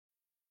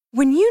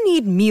When you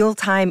need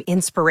mealtime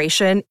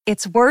inspiration,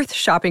 it's worth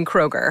shopping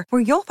Kroger,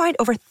 where you'll find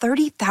over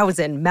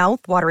 30,000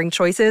 mouth-watering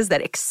choices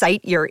that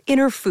excite your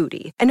inner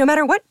foodie. And no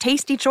matter what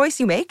tasty choice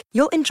you make,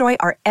 you'll enjoy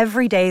our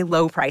everyday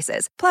low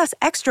prices, plus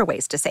extra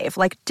ways to save,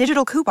 like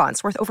digital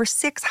coupons worth over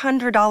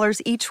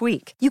 $600 each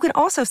week. You can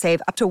also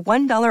save up to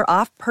 $1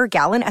 off per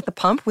gallon at the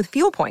pump with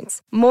fuel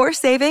points. More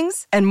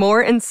savings and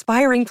more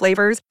inspiring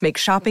flavors make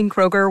shopping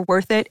Kroger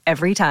worth it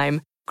every time.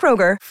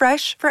 Kroger,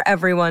 fresh for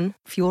everyone.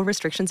 Fuel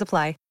restrictions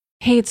apply.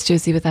 Hey, it's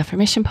Josie with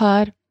Affirmation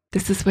Pod.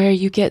 This is where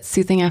you get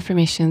soothing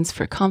affirmations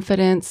for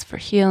confidence, for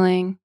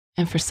healing,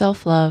 and for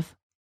self-love.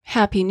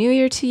 Happy New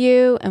Year to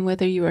you, and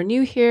whether you are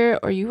new here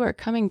or you are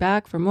coming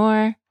back for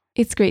more,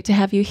 it's great to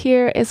have you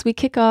here as we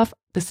kick off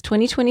this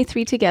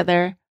 2023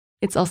 together.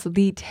 It's also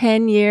the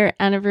 10-year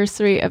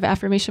anniversary of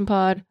Affirmation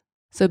Pod,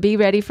 so be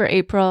ready for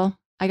April.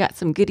 I got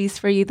some goodies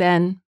for you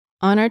then.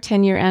 On our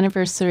 10-year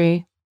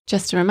anniversary,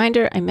 just a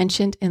reminder, I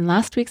mentioned in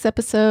last week's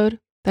episode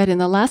that in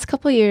the last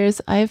couple of years,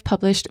 I have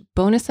published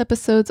bonus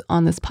episodes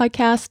on this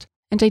podcast,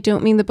 and I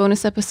don't mean the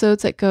bonus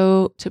episodes that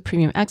go to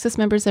premium access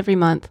members every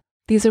month.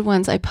 These are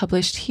ones I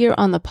published here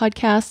on the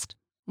podcast.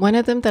 One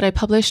of them that I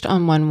published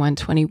on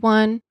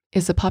 1/1/21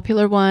 is a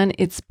popular one.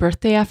 It's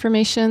birthday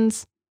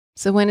affirmations.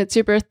 So when it's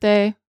your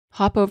birthday,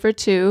 hop over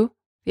to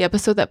the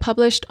episode that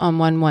published on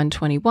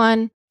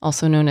 1/1/21,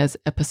 also known as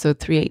episode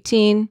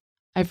 318.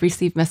 I've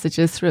received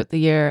messages throughout the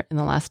year in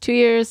the last 2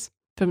 years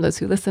from those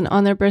who listen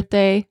on their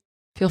birthday.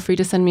 Feel free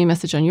to send me a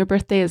message on your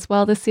birthday as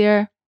well this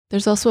year.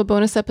 There's also a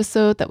bonus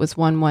episode that was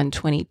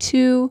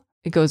 1/1/22.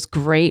 It goes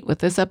great with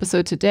this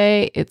episode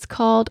today. It's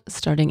called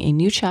Starting a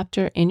New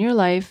Chapter in Your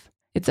Life.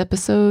 It's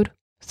episode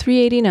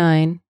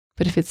 389,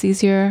 but if it's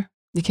easier,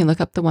 you can look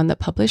up the one that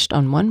published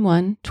on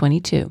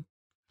 1/1/22.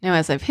 Now,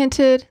 as I've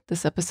hinted,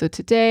 this episode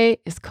today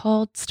is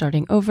called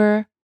Starting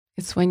Over.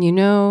 It's when you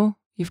know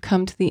you've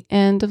come to the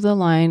end of the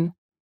line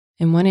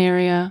in one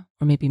area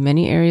or maybe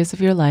many areas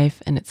of your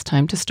life and it's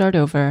time to start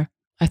over.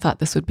 I thought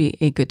this would be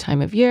a good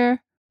time of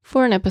year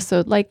for an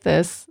episode like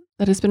this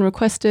that has been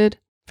requested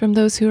from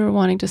those who are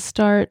wanting to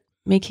start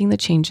making the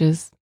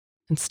changes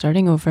and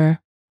starting over.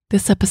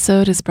 This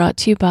episode is brought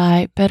to you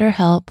by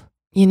BetterHelp.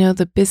 You know,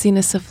 the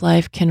busyness of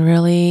life can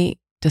really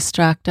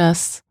distract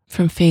us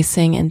from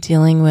facing and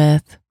dealing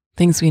with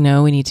things we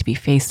know we need to be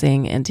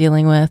facing and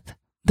dealing with.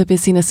 The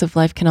busyness of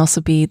life can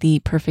also be the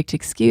perfect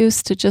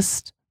excuse to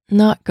just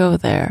not go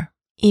there,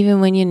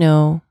 even when you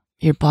know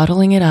you're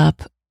bottling it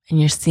up and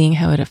you're seeing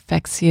how it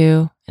affects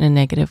you in a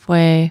negative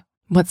way.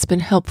 What's been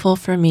helpful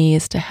for me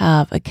is to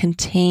have a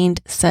contained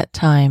set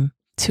time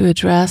to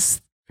address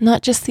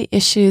not just the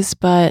issues,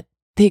 but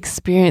the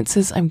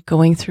experiences I'm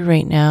going through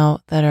right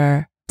now that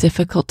are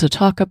difficult to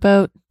talk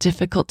about,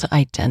 difficult to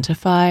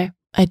identify.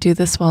 I do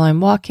this while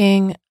I'm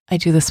walking. I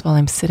do this while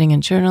I'm sitting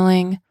and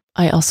journaling.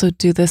 I also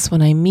do this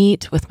when I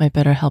meet with my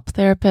BetterHelp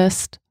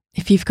therapist.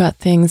 If you've got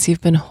things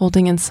you've been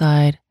holding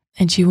inside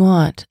and you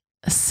want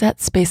a set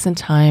space and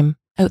time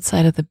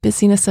outside of the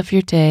busyness of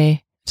your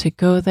day to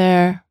go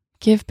there,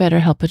 give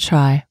BetterHelp a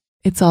try.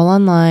 It's all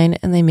online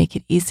and they make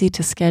it easy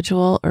to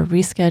schedule or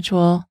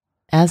reschedule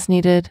as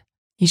needed.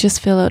 You just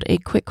fill out a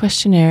quick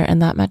questionnaire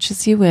and that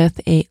matches you with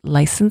a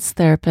licensed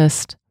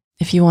therapist.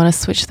 If you want to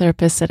switch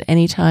therapists at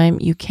any time,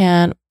 you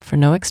can for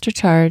no extra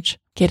charge.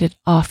 Get it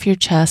off your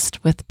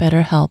chest with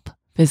BetterHelp.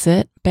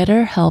 Visit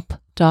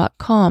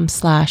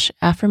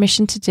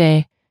betterhelp.com/affirmation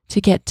today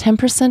to get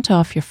 10%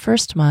 off your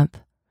first month.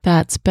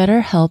 That's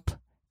BetterHelp,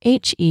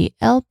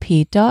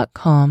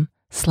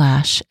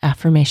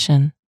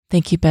 HELP.com/affirmation.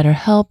 Thank you,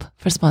 BetterHelp,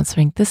 for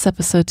sponsoring this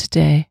episode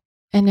today.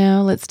 And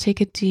now let's take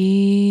a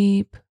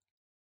deep,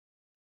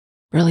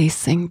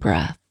 releasing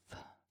breath.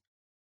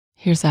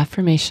 Here's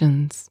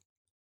affirmations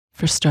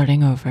for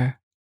starting over.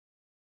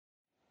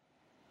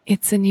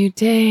 It's a new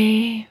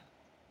day.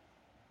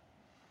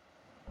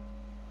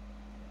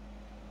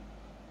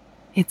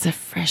 It's a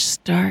fresh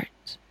start.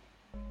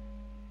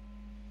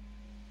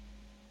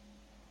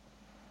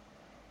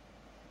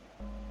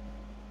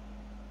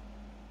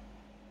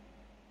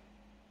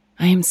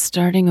 I am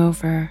starting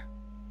over.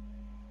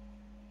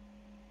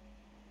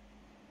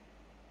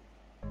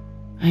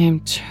 I am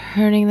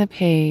turning the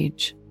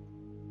page.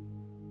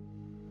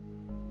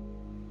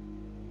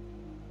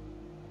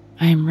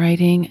 I am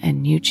writing a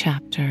new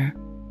chapter.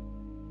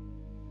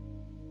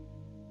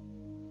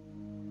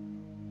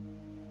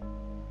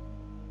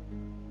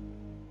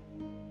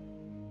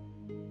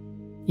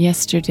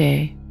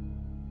 Yesterday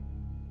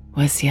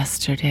was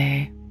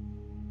yesterday.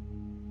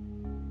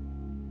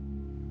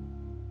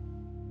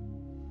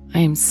 I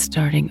am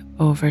starting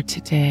over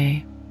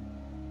today.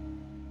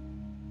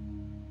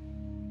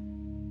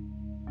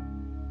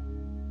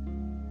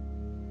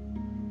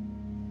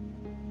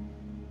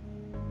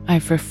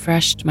 I've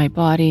refreshed my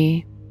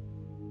body.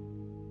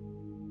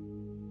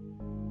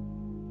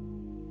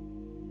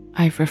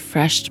 I've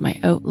refreshed my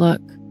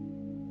outlook.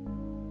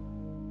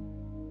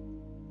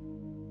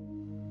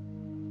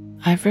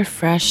 I've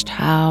refreshed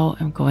how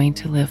I'm going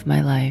to live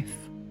my life.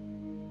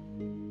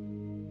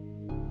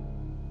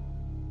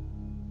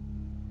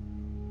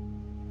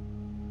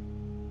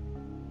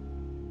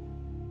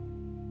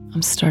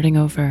 I'm starting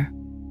over.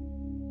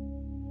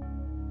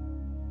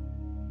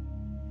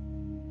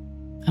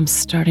 I'm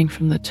starting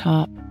from the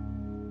top.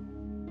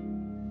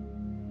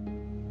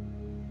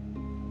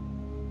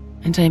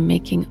 And I'm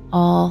making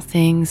all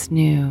things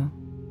new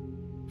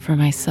for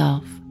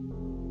myself.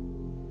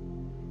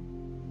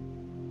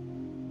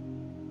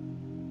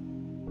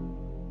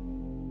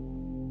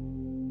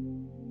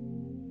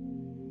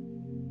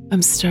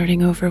 I'm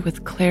starting over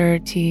with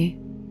clarity.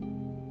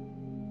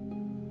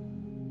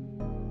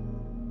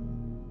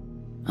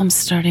 I'm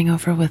starting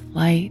over with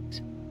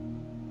light.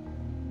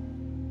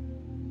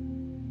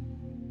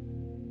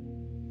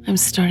 I'm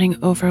starting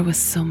over with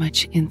so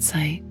much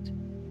insight.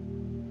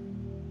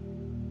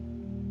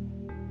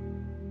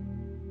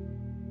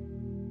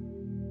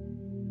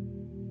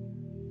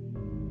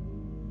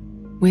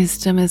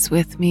 Wisdom is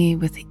with me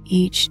with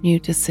each new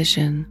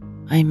decision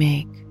I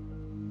make.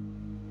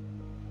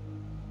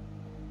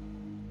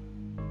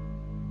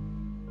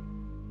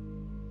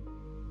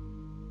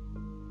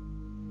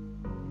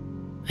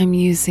 I'm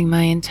using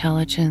my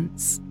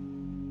intelligence.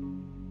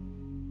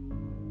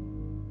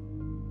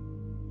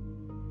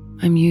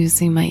 I'm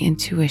using my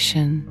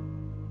intuition.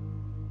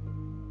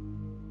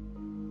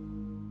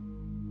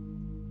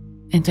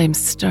 And I'm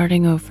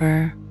starting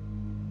over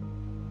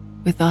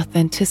with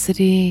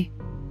authenticity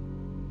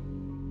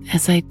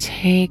as I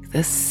take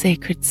this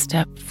sacred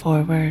step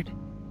forward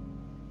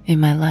in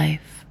my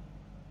life.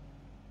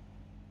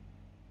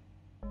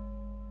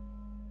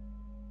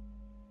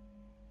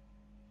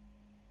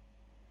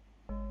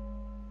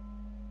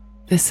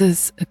 This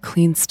is a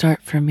clean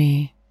start for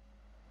me.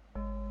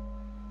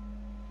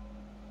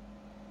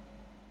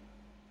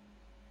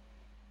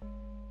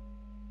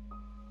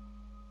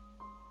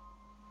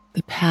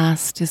 The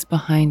past is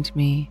behind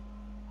me.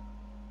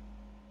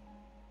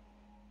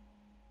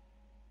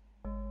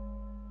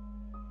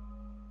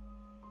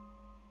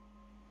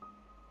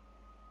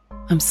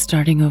 I'm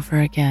starting over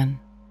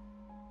again.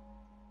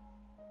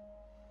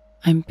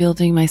 I'm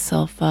building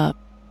myself up.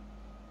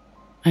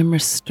 I'm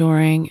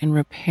restoring and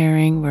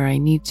repairing where I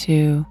need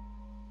to.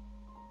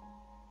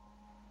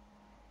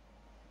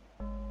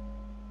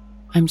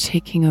 I'm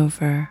taking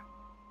over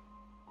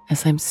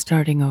as I'm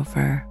starting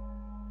over.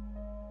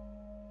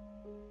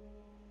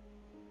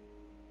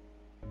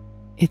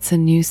 It's a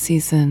new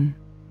season.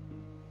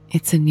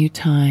 It's a new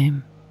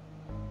time.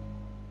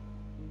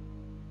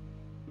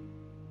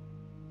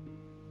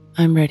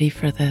 I'm ready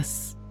for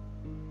this.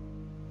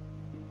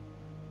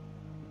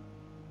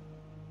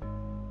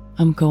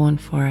 I'm going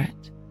for it.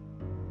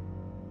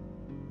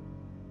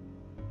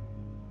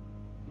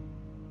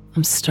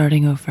 I'm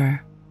starting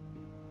over.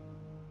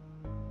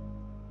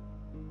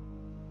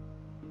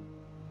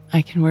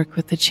 I can work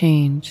with the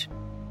change.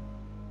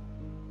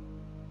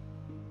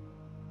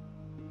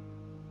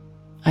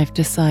 I've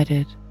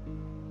decided.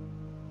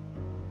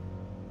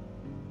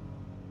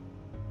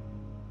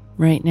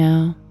 Right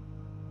now,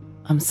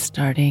 I'm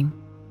starting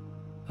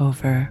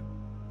over.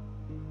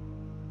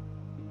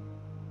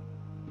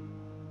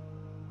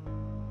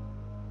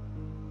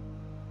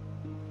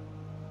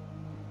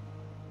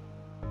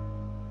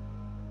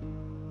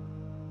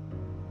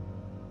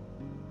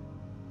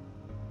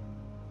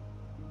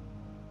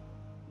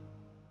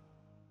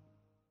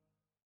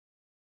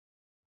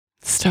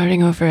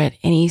 Starting over at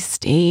any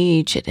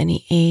stage, at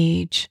any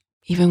age,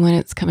 even when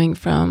it's coming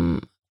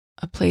from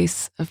a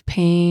place of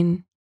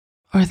pain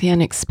or the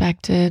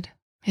unexpected,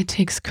 it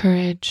takes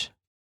courage,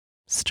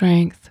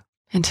 strength,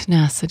 and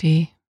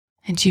tenacity,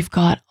 and you've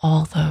got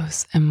all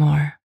those and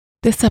more.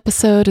 This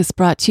episode is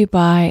brought to you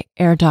by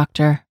Air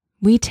Doctor.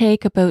 We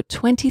take about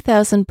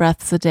 20,000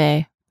 breaths a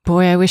day.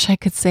 Boy, I wish I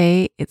could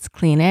say it's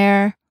clean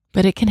air,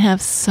 but it can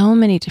have so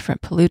many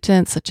different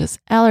pollutants such as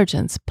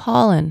allergens,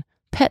 pollen,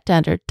 pet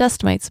dander,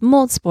 dust mites,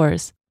 mold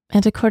spores.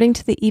 And according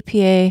to the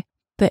EPA,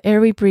 the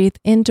air we breathe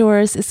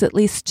indoors is at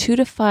least 2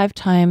 to 5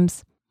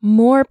 times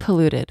more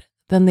polluted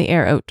than the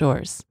air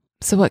outdoors.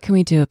 So what can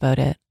we do about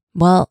it?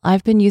 Well,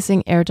 I've been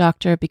using Air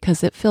Doctor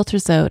because it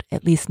filters out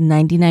at least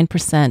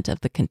 99% of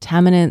the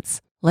contaminants,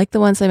 like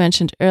the ones I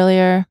mentioned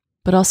earlier,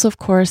 but also, of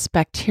course,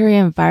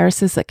 bacteria and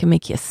viruses that can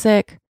make you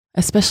sick,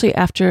 especially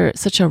after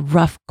such a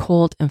rough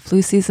cold and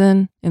flu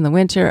season. In the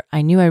winter,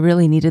 I knew I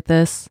really needed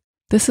this.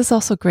 This is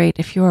also great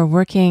if you are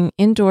working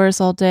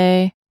indoors all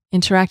day,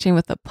 interacting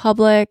with the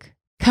public.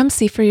 Come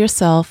see for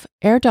yourself.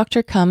 Air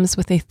Doctor comes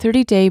with a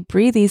 30-day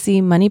breathe easy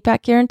money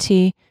back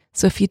guarantee.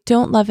 So if you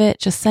don't love it,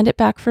 just send it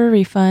back for a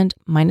refund,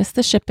 minus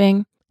the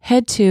shipping.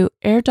 Head to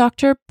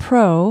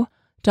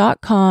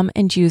airdoctorpro.com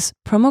and use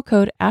promo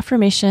code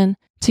AFFIRMATION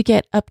to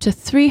get up to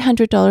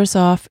 $300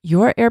 off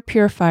your air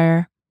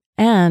purifier.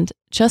 And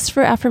just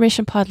for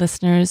Affirmation Pod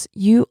listeners,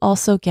 you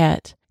also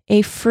get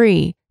a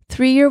free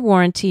 3-year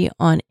warranty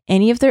on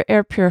any of their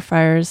air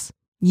purifiers.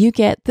 You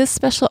get this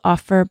special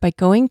offer by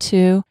going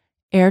to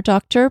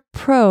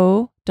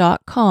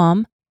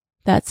airdoctorpro.com.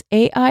 That's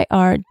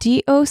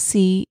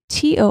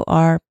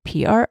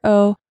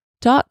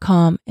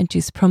airdoctorpro.com and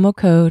use promo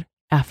code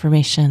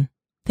AFFIRMATION.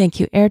 Thank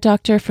you, Air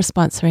Doctor, for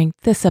sponsoring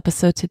this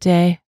episode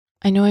today.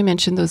 I know I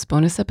mentioned those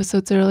bonus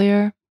episodes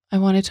earlier. I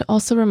wanted to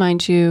also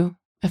remind you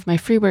of my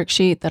free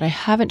worksheet that I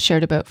haven't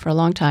shared about for a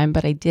long time,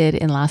 but I did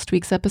in last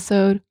week's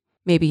episode.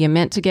 Maybe you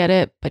meant to get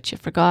it, but you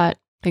forgot.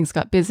 Things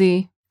got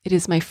busy. It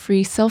is my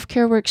free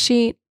self-care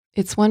worksheet.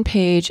 It's 1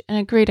 page and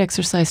a great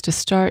exercise to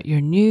start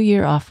your new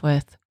year off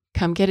with.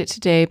 Come get it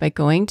today by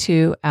going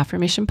to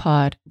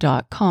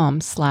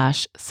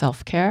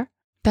affirmationpod.com/selfcare.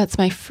 That's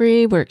my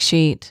free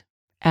worksheet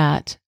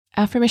at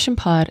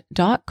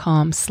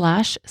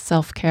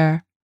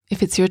affirmationpod.com/selfcare.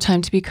 If it's your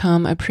time to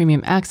become a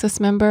premium access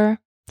member,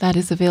 that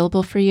is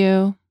available for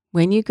you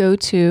when you go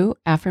to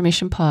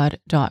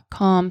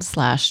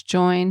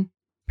affirmationpod.com/join.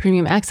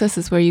 Premium access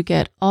is where you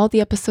get all the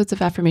episodes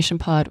of Affirmation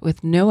Pod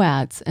with no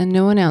ads and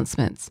no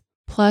announcements,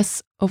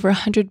 plus over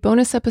 100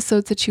 bonus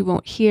episodes that you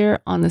won't hear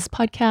on this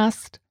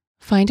podcast.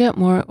 Find out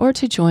more or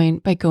to join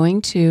by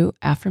going to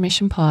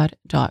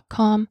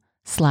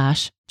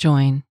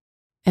affirmationpod.com/join.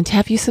 And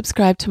have you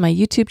subscribed to my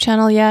YouTube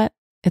channel yet?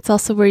 It's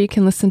also where you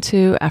can listen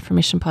to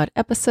Affirmation Pod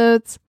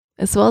episodes,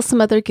 as well as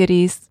some other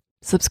goodies.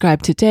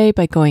 Subscribe today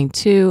by going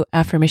to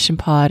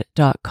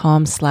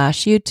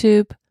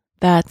affirmationpod.com/YouTube.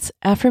 That's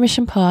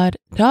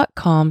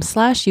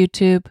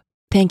affirmationpod.com/YouTube.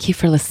 Thank you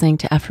for listening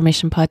to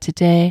Affirmation Pod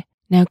today.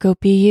 Now go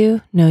be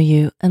you, know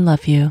you, and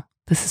love you.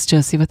 This is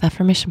Josie with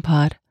Affirmation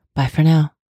Pod. Bye for now.